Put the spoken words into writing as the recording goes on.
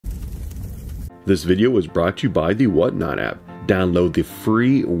This video was brought to you by the Whatnot app. Download the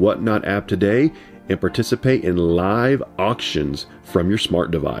free Whatnot app today and participate in live auctions from your smart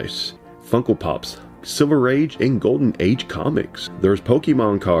device. Funko Pops, Silver Age, and Golden Age comics. There's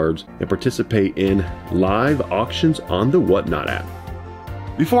Pokemon cards, and participate in live auctions on the Whatnot app.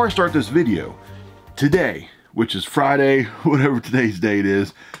 Before I start this video, today, which is Friday, whatever today's date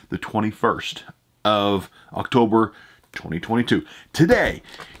is, the 21st of October 2022. Today,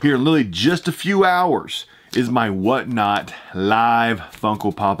 here in literally just a few hours, is my Whatnot live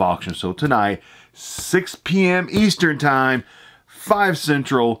Funko Pop auction. So tonight, 6 p.m. Eastern Time, 5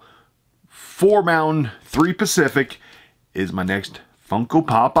 Central, 4 Mountain, 3 Pacific, is my next Funko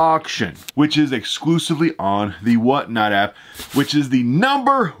Pop auction, which is exclusively on the Whatnot app, which is the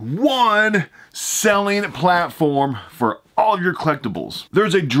 #1 selling platform for all of your collectibles.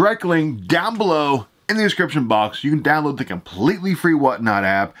 There's a direct link down below in the description box. You can download the completely free Whatnot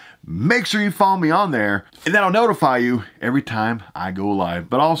app. Make sure you follow me on there, and that'll notify you every time I go live.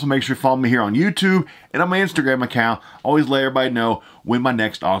 But also make sure you follow me here on YouTube and on my Instagram account. Always let everybody know when my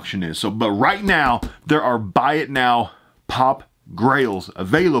next auction is. But right now, there are buy it now pop grails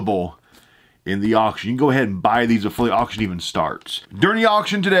available in the auction. You can go ahead and buy these before the auction even starts. During the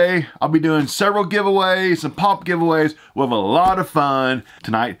auction today, I'll be doing several giveaways, some pop giveaways. We'll have a lot of fun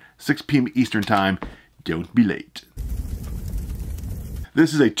tonight, 6 p.m. Eastern Time. Don't be late.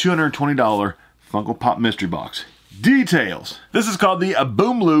 This is a $220 Funko Pop mystery box. Details. This is called the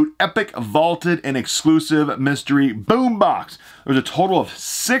Boom Loot Epic Vaulted and Exclusive Mystery Boom Box. There's a total of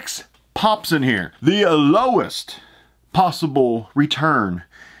 6 pops in here. The lowest possible return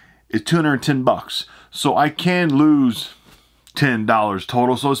is 210 bucks. So I can lose $10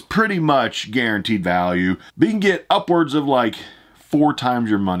 total. So it's pretty much guaranteed value. But you can get upwards of like 4 times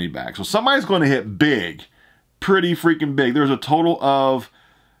your money back. So somebody's going to hit big, pretty freaking big. There's a total of,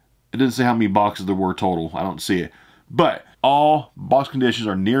 it didn't say how many boxes there were total. I don't see it. But all box conditions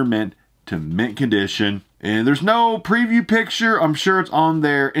are near mint to mint condition. And there's no preview picture. I'm sure it's on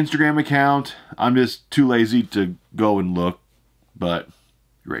their Instagram account. I'm just too lazy to go and look. But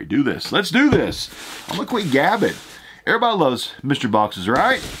you ready to do this? Let's do this. I'm gonna quit gabbing. Everybody loves mystery boxes,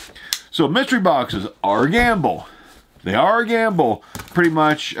 right? So mystery boxes are a gamble. They are a gamble, pretty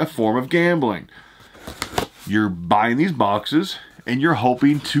much a form of gambling. You're buying these boxes and you're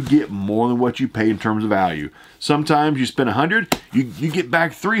hoping to get more than what you pay in terms of value. Sometimes you spend 100, you get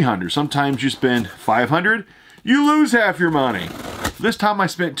back 300. Sometimes you spend 500, you lose half your money. This time I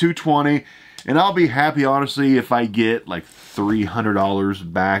spent 220, and I'll be happy, honestly, if I get like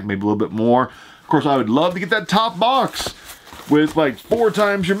 $300 back, maybe a little bit more. Of course, I would love to get that top box with like 4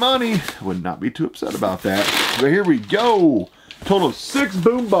 times your money. I would not be too upset about that. But here we go. Total of 6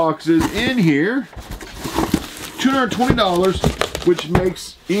 boom boxes in here. $220, which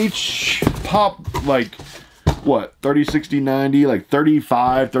makes each pop like, what, 30, 60, 90, like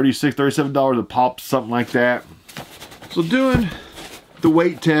 35, 36, $37 a pop, something like that. So doing the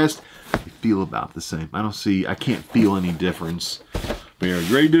weight test, I feel about the same. I can't feel any difference. But yeah,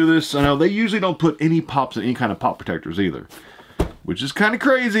 you ready to do this? I know they usually don't put any pops in any kind of pop protectors either, which is kind of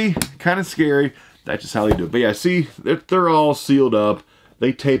crazy, kind of scary. That's just how they do it. But yeah, see, they're all sealed up.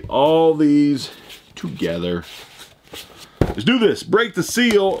 They tape all these together. Let's do this. Break the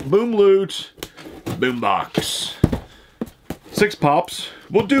seal. Boom Loot. Boom box. 6 pops.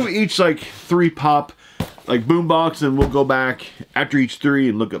 We'll do each like 3 pop like boom box, and we'll go back after each 3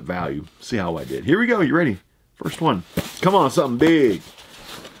 and look up value. See how I did. Here we go. You ready? First one. Come on, something big.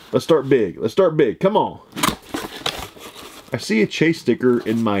 Let's start big. Let's start big. Come on. I see a chase sticker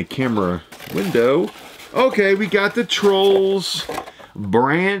in my camera window. Okay, we got the Trolls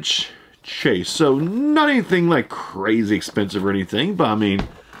Branch Chase. So not anything like crazy expensive or anything, but I mean,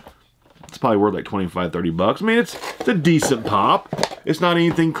 it's probably worth like 25, 30 bucks. I mean, it's a decent pop. It's not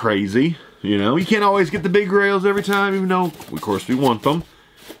anything crazy. You know, you can't always get the big grails every time, even though, of course, we want them.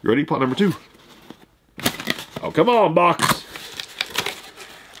 You ready? Pot number 2. Oh, come on, box.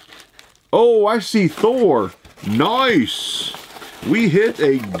 Oh, I see Thor. Nice. We hit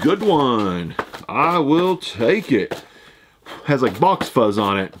a good one. I will take it. Has like box fuzz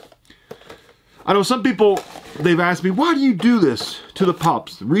on it. I know some people, they've asked me, why do you do this to the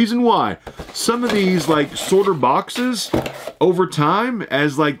pops? The reason why, some of these like sorter boxes, over time,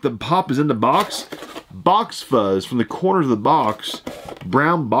 as like the pop is in the box fuzz from the corners of the box,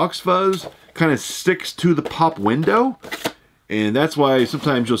 brown box fuzz, kind of sticks to the pop window. And that's why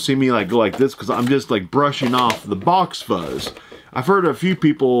sometimes you'll see me like go like this, because I'm just like brushing off the box fuzz. I've heard a few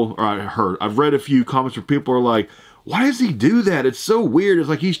people, or I've read a few comments where people are like, why does he do that? It's so weird. It's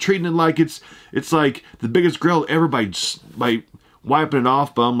like he's treating it like it's like the biggest grail ever by wiping it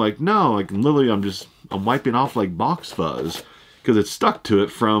off, but I'm like, no, like literally I'm wiping off like box fuzz because it's stuck to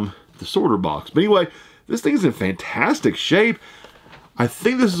it from the sorter box. But anyway, this thing's in fantastic shape. I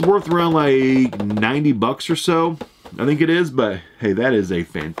think this is worth around like 90 bucks or so. I think it is, but hey, that is a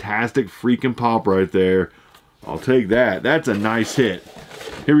fantastic freaking pop right there. I'll take that. That's a nice hit.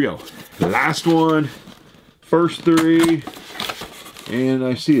 Here we go. The last one. First three. And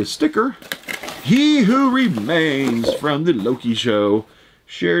I see a sticker. He Who Remains from the Loki show.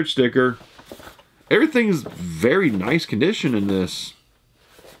 Shared sticker. Everything's very nice condition in this.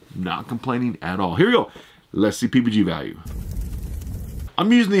 Not complaining at all. Here we go. Let's see PPG value.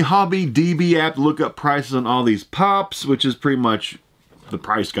 I'm using the Hobby DB app to look up prices on all these pops, which is pretty much the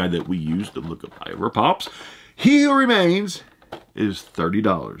price guide that we use to look up our pops. He Who Remains is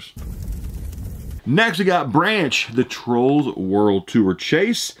 $30. Next we got Branch, the Trolls World Tour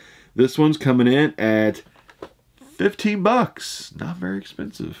Chase. This one's coming in at 15 bucks. Not very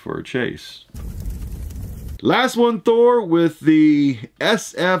expensive for a chase. Last one, Thor, with the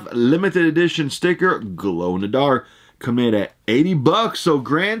SF limited edition sticker, glow in the dark, coming in at 80 bucks. So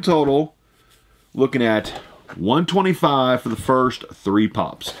grand total, looking at 125 for the first three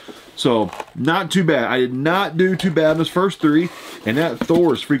pops. So not too bad. I did not do too bad in those first three, and that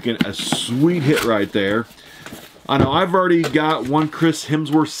Thor is freaking a sweet hit right there. I know I've already got one Chris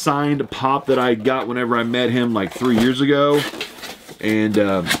Hemsworth signed pop that I got whenever I met him like 3 years ago, and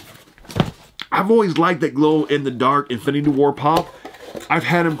I've always liked that glow in the dark Infinity War pop. I've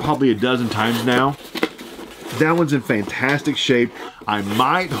had him probably a dozen times now. That one's in fantastic shape. I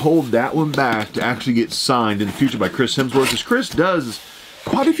might hold that one back to actually get signed in the future by Chris Hemsworth, because Chris does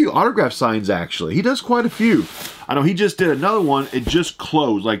quite a few autograph signs actually. He does quite a few. I know he just did another one. It just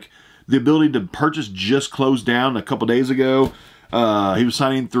closed. Like the ability to purchase just closed down a couple days ago. He was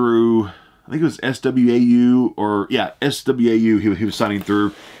signing through, I think it was SWAU, or yeah, SWAU he was signing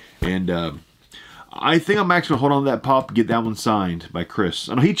through. And I think I'm actually going to hold on to that pop to get that one signed by Chris.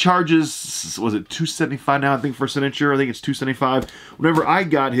 I know he charges, was it $275 now, I think, for a signature? I think it's $275. Whenever I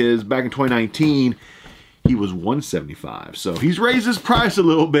got his back in 2019, he was $175. So he's raised his price a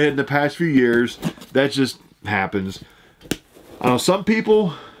little bit in the past few years. That just happens. I know some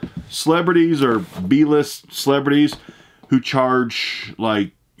people, celebrities or B-list celebrities, who charge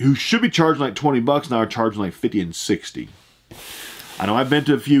like, who should be charging like 20 bucks now are charging like 50 and 60. I know I've been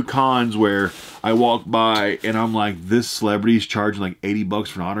to a few cons where I walk by and I'm like, this celebrity's charging like 80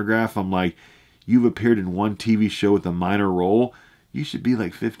 bucks for an autograph. I'm like, you've appeared in one TV show with a minor role. You should be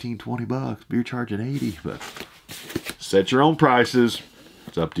like 15, 20 bucks, but you're charging 80. But set your own prices.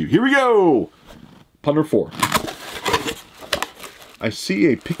 It's up to you. Here we go. Pop number 4. I see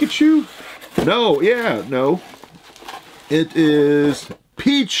a Pikachu. No, yeah, no. It is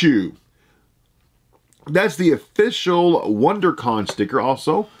Pichu. That's the official WonderCon sticker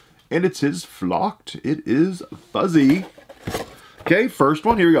also. And it's his flocked. It is fuzzy. Okay, first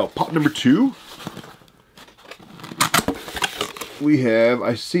one. Here we go. Pop number 2. We have,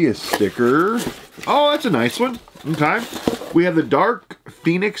 I see a sticker. Oh, that's a nice one. Okay. We have the Dark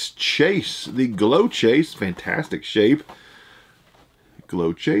Phoenix Chase. The Glow Chase. Fantastic shape.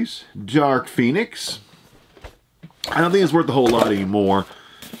 Glow Chase. Dark Phoenix. I don't think it's worth a whole lot anymore.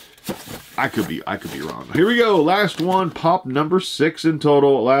 I could be wrong. Here we go. Last one. Pop number 6 in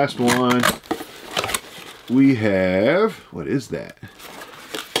total. Last one. We have, what is that?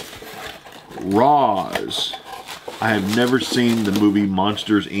 Roz. I have never seen the movie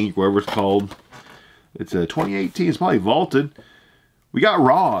Monsters, Inc., whatever it's called. It's a 2018. It's probably vaulted. We got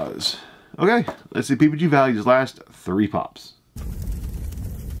Roz. Okay, let's see PPG values. Last 3 pops.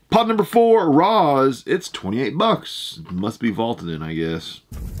 Pop number 4, Roz. It's 28 bucks. Must be vaulted in, I guess.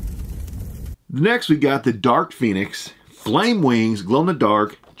 Next, we got the Dark Phoenix Flame Wings Glow in the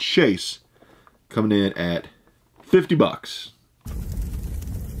Dark Chase, coming in at 50 bucks.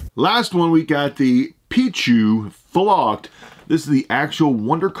 Last one, we got the Pichu Flocked. This is the actual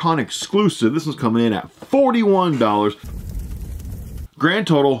WonderCon exclusive. This one's coming in at $41. Grand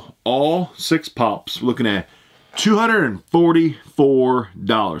total, all 6 pops, looking at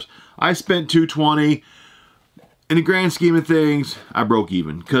 $244. I spent $220. In the grand scheme of things, I broke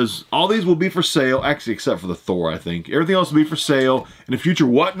even, because all these will be for sale, actually except for the Thor, I think. Everything else will be for sale in the future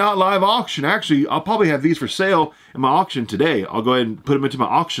Whatnot live auction. Actually, I'll probably have these for sale in my auction today. I'll go ahead and put them into my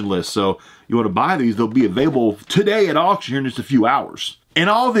auction list. So you want to buy these, they'll be available today at auction here in just a few hours. And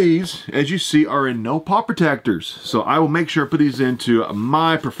all these, as you see, are in no pop protectors. So I will make sure I put these into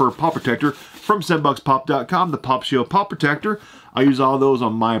my preferred pop protector from $7buckspop.com, the Pop Shield Pop Protector. I use all those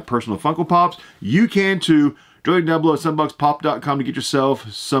on my personal Funko Pops. You can too. Join down below at $7buckspop.com to get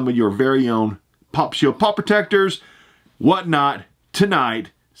yourself some of your very own Pop Shield Pop Protectors, Whatnot,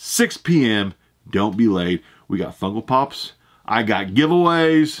 tonight, 6 p.m. Don't be late. We got Funko Pops. I got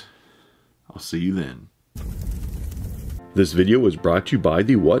giveaways. I'll see you then. This video was brought to you by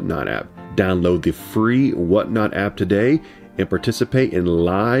the Whatnot app. Download the free Whatnot app today and participate in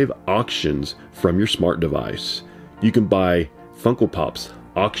live auctions from your smart device. You can buy Funko Pops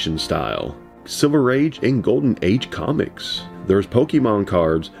auction style, Silver Age and Golden Age comics. There's Pokemon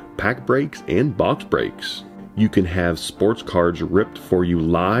cards, pack breaks, and box breaks. You can have sports cards ripped for you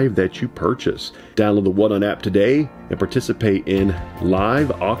live that you purchase. Download the Whatnot app today and participate in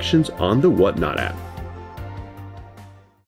live auctions on the Whatnot app.